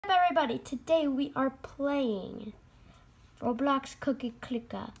everybody, today we are playing Roblox Cookie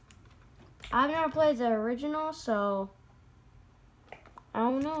Clicker. I've never played the original, so I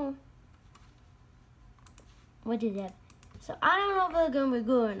don't know what is that. So I don't know if it's gonna be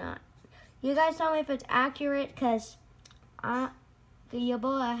good or not. You guys tell me if it's accurate, cause your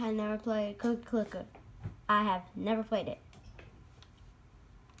boy had never played Cookie Clicker. I have never played it.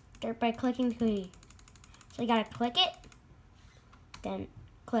 Start by clicking the cookie. So you gotta click it, then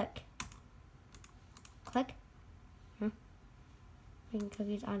click. Click. Making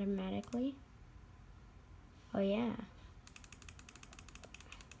cookies automatically. Oh yeah.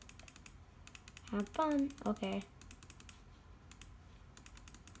 Have fun. Okay.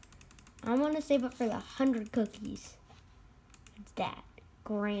 I want to save up for the 100 cookies. What's that?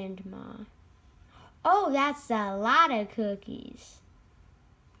 Grandma. Oh, that's a lot of cookies.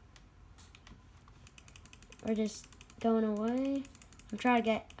 We're just going away. I'm trying to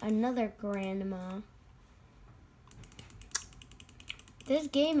get another grandma. This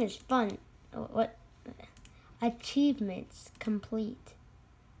game is fun. What? Achievements complete.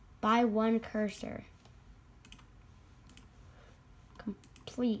 Buy one cursor.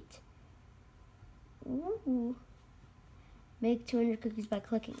 Complete. Ooh. Make 200 cookies by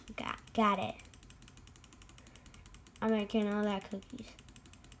clicking. Got it. I'm making all that cookies.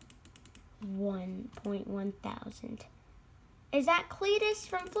 1.1 thousand. Is that Cletus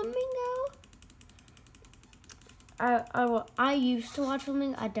from Flamingo? I used to watch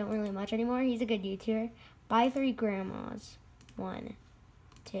Flamingo. I don't really much anymore. He's a good YouTuber. Buy 3 grandmas. 1,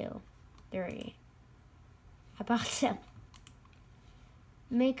 2, 3. I bought some.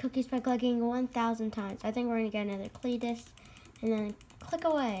 Make cookies by clicking 1,000 times. I think we're gonna get another Cletus, and then click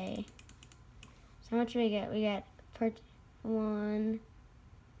away. So how much do we get? We get per 1.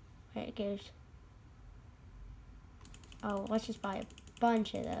 Wait, it goes. Oh, let's just buy a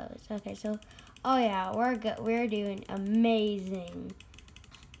bunch of those. Okay, so, oh yeah, we're good. We're doing amazing.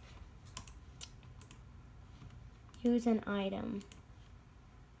 Use an item.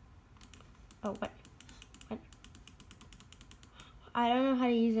 Oh, what? I don't know how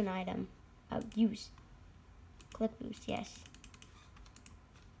to use an item. Use. Click boost, yes.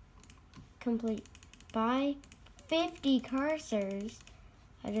 Complete. Buy 50 cursors.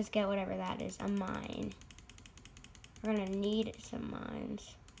 I just get whatever that is. A mine. We're gonna need some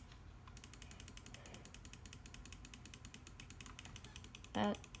mines.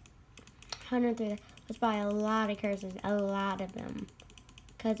 103. Let's buy a lot of cursors. A lot of them.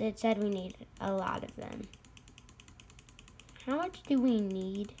 Because it said we needed a lot of them. How much do we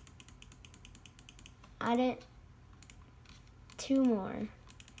need? I did 2 more.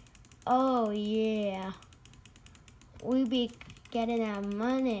 Oh yeah. We be getting that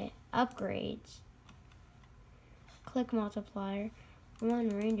money. Upgrades. Click multiplier. 1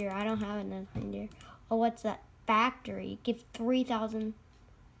 reindeer. I don't have enough reindeer. Oh, what's that? Factory. Give 3,000.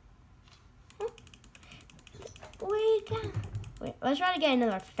 Wait, let's try to get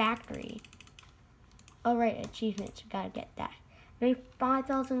another factory. Oh, right, achievements. We gotta get that. Make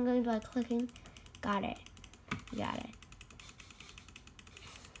 5,000 goodies by clicking. Got it. Got it.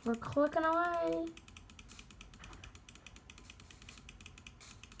 We're clicking away.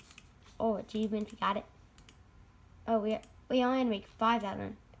 Oh, achievements. Got it. Oh, we only had to make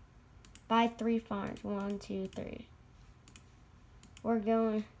 5,000. Buy 3 farms. 1, 2, 3. We're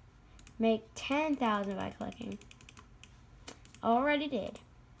going to make 10,000 by clicking. Already did.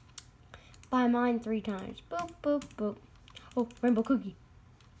 Buy mine 3 times. Boop, boop, boop. Oh, rainbow cookie.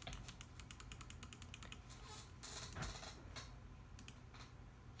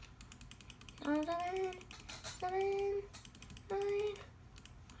 Oh, 7, 9,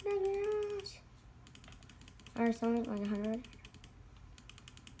 100 girls. Or something like 100.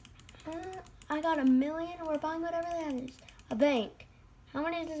 I got 1 million. We're buying whatever that is. A bank. How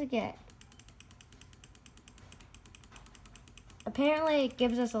many does it get? Apparently it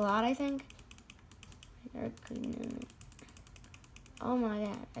gives us a lot, I think. Oh my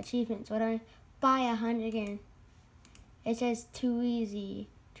god. Achievements. What do I buy 100 again? It says too easy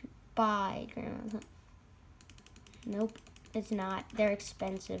to buy grandma. Nope, it's not. They're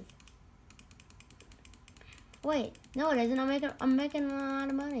expensive. Wait, no it isn't. I'm making a lot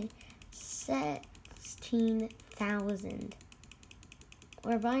of money. 16,000.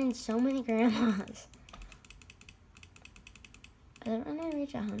 We're buying so many grandmas. Is it gonna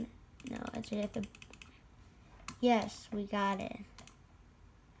reach 100? No, it's we have to. Yes, we got it.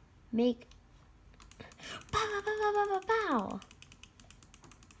 Make. Pow, pow, pow, pow, pow, pow.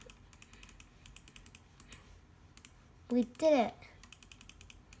 We did it.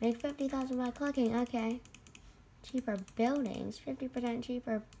 Make 50,000 by clicking. Okay. cheaper buildings, 50%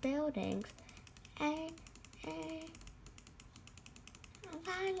 cheaper buildings. I'm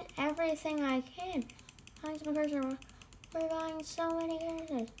buying everything I can. Buying some cursor. We're buying so many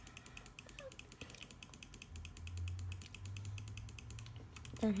cursors.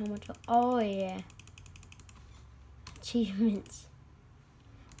 Then how much? Oh yeah. Achievements.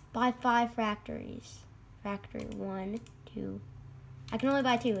 Buy 5 factories. Factory 1, 2. I can only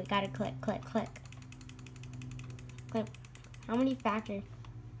buy 2. I gotta click. How many factories?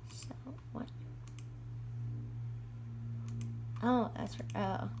 So what? Oh, that's right.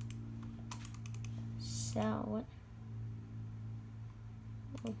 Oh. So what?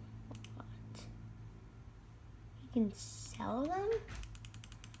 What? You can sell them?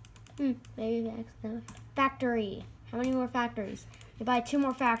 Maybe that's the factory. How many more factories? You buy 2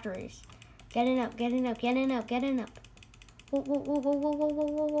 more factories. Get in up. Whoa.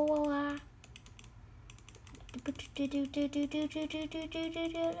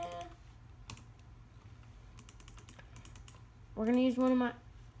 We're gonna use one of my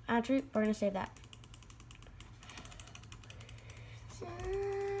attributes. We're gonna save that.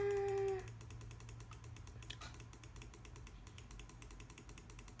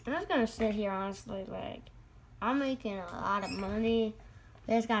 I'm just gonna sit here honestly, like, I'm making a lot of money.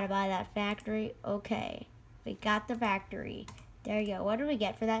 We just gotta buy that factory. Okay, we got the factory. There you go. What did we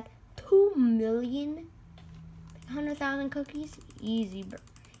get for that? 2 million? 100,000 cookies? Easy, bro.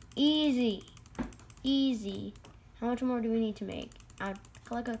 Easy. How much more do we need to make?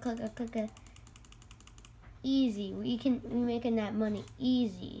 Click. Easy. We making that money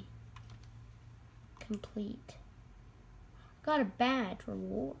easy. Complete. Got a badge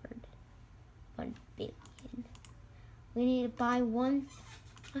reward. 1 billion. We need to buy 1,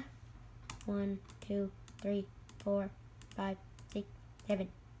 2, 3, 4, 5, 6, 7,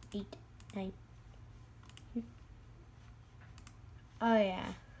 8, 9. Oh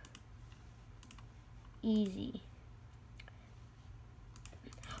yeah. Easy.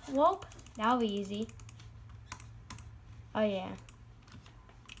 Whoop. That'll be easy. Oh yeah.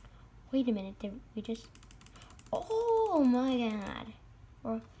 Wait a minute. Did we just? Oh my god.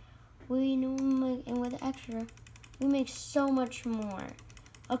 Or we know, and with extra, we make so much more.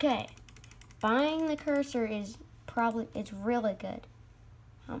 Okay. Buying the cursor is it's really good.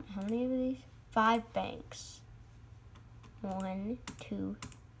 How many of these? 5 banks. 1, 2,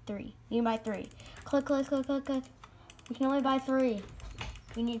 3. You can buy 3. Click. We can only buy 3.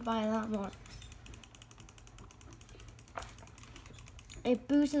 We need to buy a lot more. It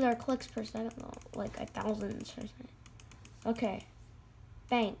boosted our clicks per second, like 1,000%. Okay.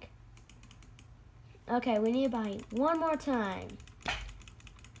 Bank. Okay, we need to buy 1 more time.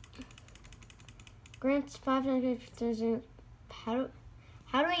 Grants 500. How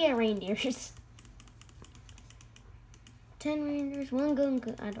do we get reindeers? 10 reindeers, 1 golden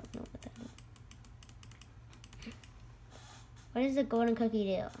cookie. I don't know what that is. What does the golden cookie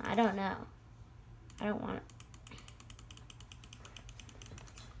do? I don't know. I don't want it.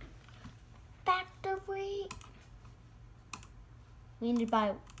 Factory. We need to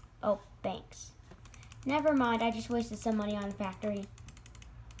buy, banks. Never mind, I just wasted some money on a factory.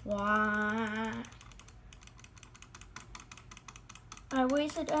 Why? I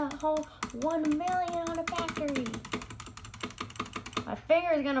wasted a whole 1 million on a factory. My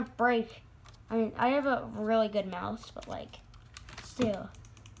finger is gonna break. I mean, I have a really good mouse, but like, still.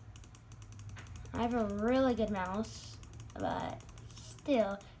 I have a really good mouse, but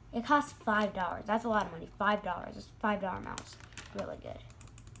still, it costs $5. That's a lot of money. $5. It's a $5 mouse. Really good.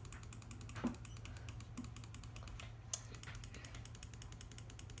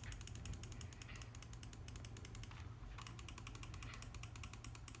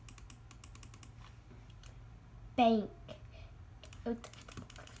 Bank.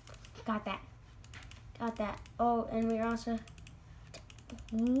 Got that. Oh, and we're also.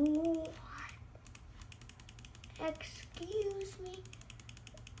 What? Excuse me.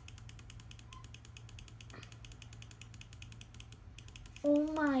 Oh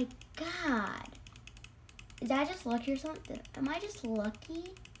my god. Is that just lucky or something? Am I just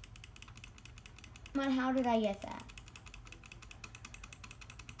lucky? But how did I get that?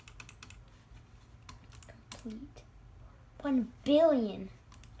 Complete. 1 billion.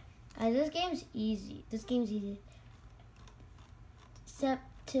 Guys, this game's easy.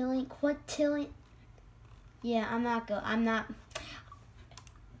 Septillion, quintillion. Yeah, I'm not.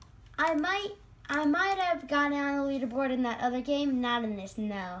 I might have gotten on the leaderboard in that other game, not in this.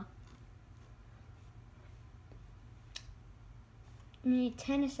 No. We need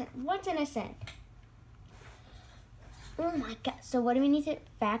 10 a cent. What's in a cent? Oh my god. So what do we need to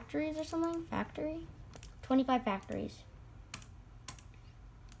factories or something? Factory? 25 factories.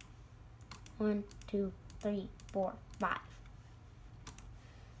 1, 2, 3, 4, 5.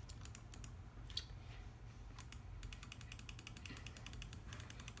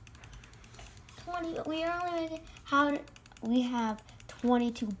 We are only making, we have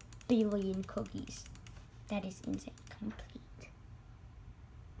 22 billion cookies. That is insane. Complete.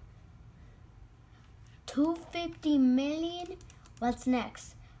 250 million? What's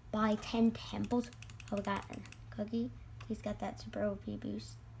next? Buy 10 temples. Oh, we got a cookie. He's got that super OP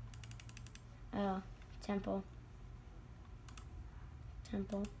boost. Oh, temple.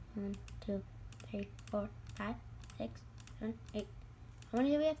 Temple. 1, 2, 3, 4, 5, 6, 7, 8. How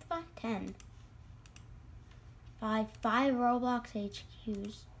many do we have to buy? 10. 5 Roblox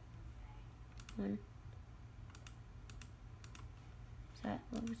HQs. 1. So that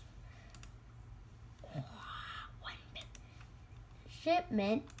was 1 bit.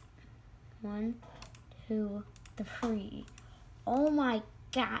 Shipment. 1, 2, 3. Oh my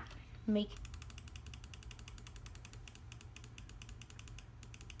god. Make.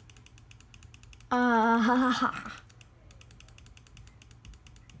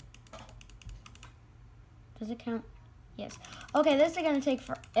 Does it count? Yes. Okay, this is gonna take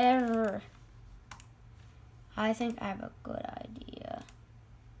forever. I think I have a good idea.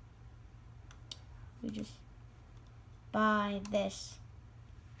 We just buy this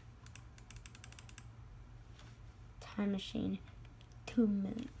time machine. 2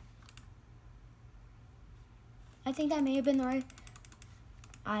 million. I think that may have been the right.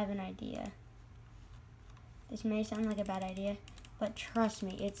 I have an idea. This may sound like a bad idea, but trust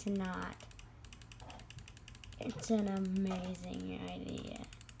me, it's not. It's an amazing idea.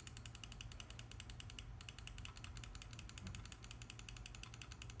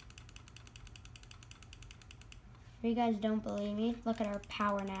 If you guys don't believe me, look at our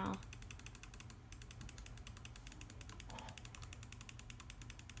power now.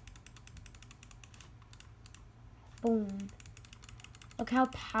 Boom. Look how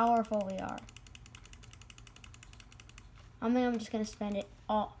powerful we are. I'm just gonna spend it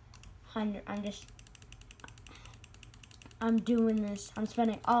all 100. I'm doing this. I'm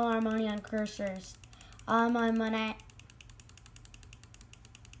spending all our money on cursors. All my money.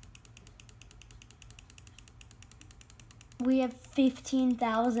 We have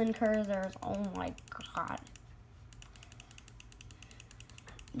 15,000 cursors. Oh my god.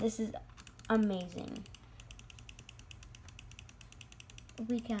 This is amazing.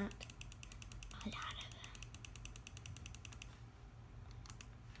 We got a lot of them.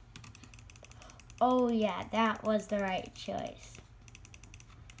 Oh yeah, that was the right choice.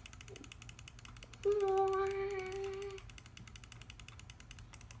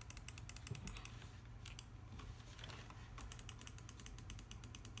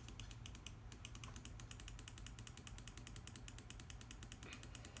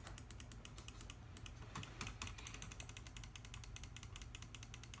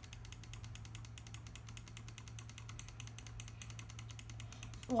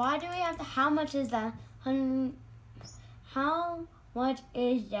 Why do we have to, how much is that? How much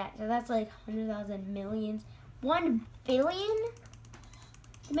is that? So that's like 100,000 millions. 1 billion?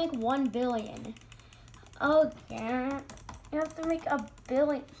 To make 1 billion. Oh, yeah. You have to make a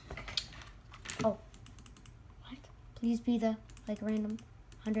billion. Oh. What? Please be the, like, random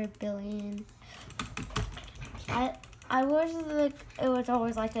 100 billion. I wish like it was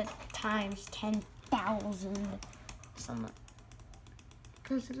always like a times 10,000 something.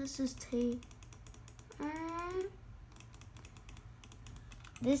 Because this is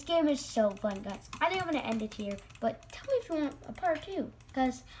this game is so fun, guys. I think I'm going to end it here, but tell me if you want a part 2,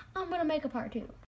 because I'm going to make a part 2.